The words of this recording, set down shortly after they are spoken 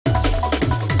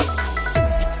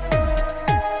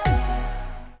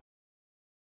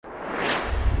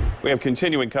We have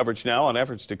continuing coverage now on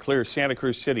efforts to clear Santa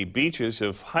Cruz City beaches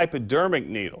of hypodermic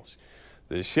needles.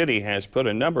 The city has put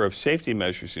a number of safety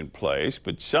measures in place,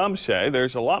 but some say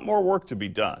there's a lot more work to be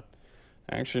done.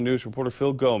 Action News reporter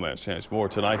Phil Gomez has more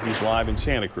tonight. He's live in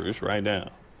Santa Cruz right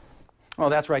now. Well,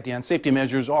 that's right, Dan. Safety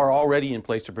measures are already in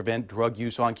place to prevent drug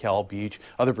use on Cal Beach.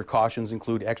 Other precautions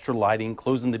include extra lighting,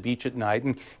 closing the beach at night,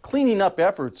 and cleaning up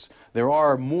efforts. There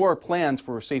are more plans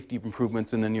for safety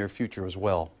improvements in the near future as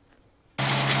well.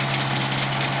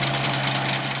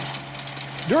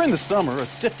 During the summer, a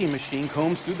sifting machine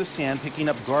combs through the sand, picking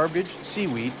up garbage,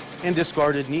 seaweed, and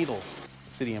discarded needles.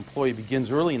 The city employee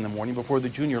begins early in the morning before the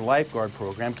junior lifeguard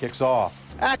program kicks off.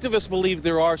 Activists believe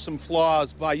there are some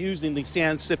flaws by using the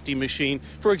sand sifting machine.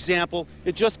 For example,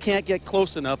 it just can't get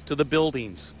close enough to the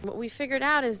buildings. What we figured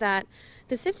out is that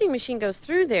the sifting machine goes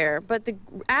through there, but the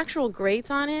actual grates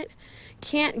on it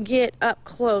can't get up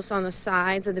close on the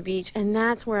sides of the beach, and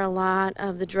that's where a lot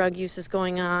of the drug use is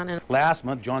going on. And last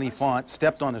month, Johnny Font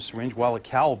stepped on a syringe while at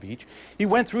Cal Beach. He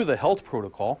went through the health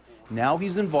protocol. Now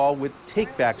he's involved with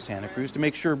Take Back Santa Cruz to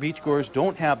make sure beachgoers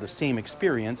don't have the same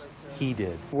experience he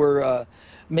did. We're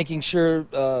making sure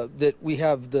that we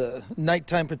have the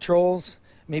nighttime patrols,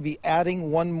 maybe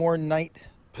adding one more night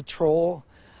patrol.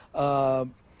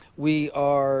 We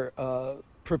are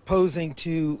proposing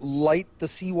to light the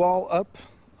seawall up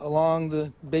along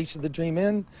the base of the Dream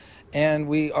Inn, and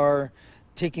we are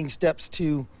taking steps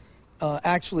to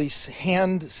actually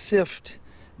hand sift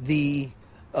the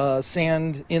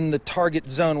sand in the target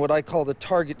zone, what I call the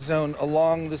target zone,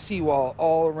 along the seawall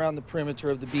all around the perimeter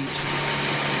of the beach.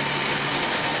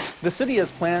 The city has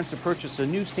plans to purchase a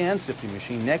new sand sifting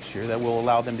machine next year that will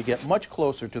allow them to get much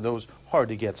closer to those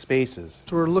hard-to-get spaces.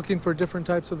 So we're looking for different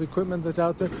types of equipment that's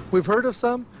out there. We've heard of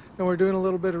some, and we're doing a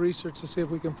little bit of research to see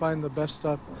if we can find the best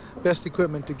stuff, best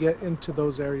equipment to get into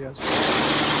those areas.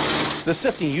 The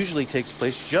sifting usually takes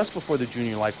place just before the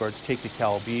junior lifeguards take to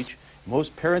Cal Beach.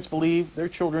 Most parents believe their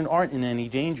children aren't in any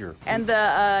danger. And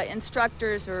the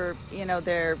instructors are,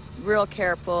 they're real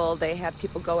careful. They have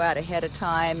people go out ahead of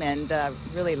time and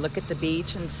really look at the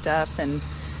beach and stuff. And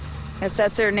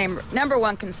that's their number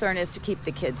one concern, is to keep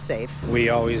the kids safe. We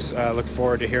always look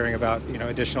forward to hearing about,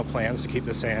 additional plans to keep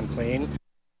the sand clean.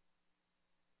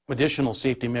 Additional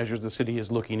safety measures the city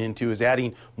is looking into is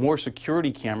adding more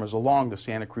security cameras along the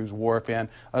Santa Cruz Wharf and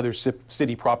other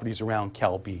city properties around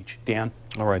Cal Beach. Dan?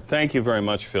 All right, thank you very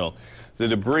much, Phil. The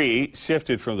debris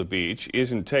sifted from the beach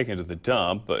isn't taken to the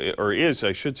dump, or is,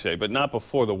 I should say, but not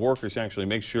before the workers actually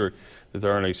make sure that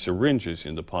there aren't any syringes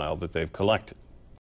in the pile that they've collected.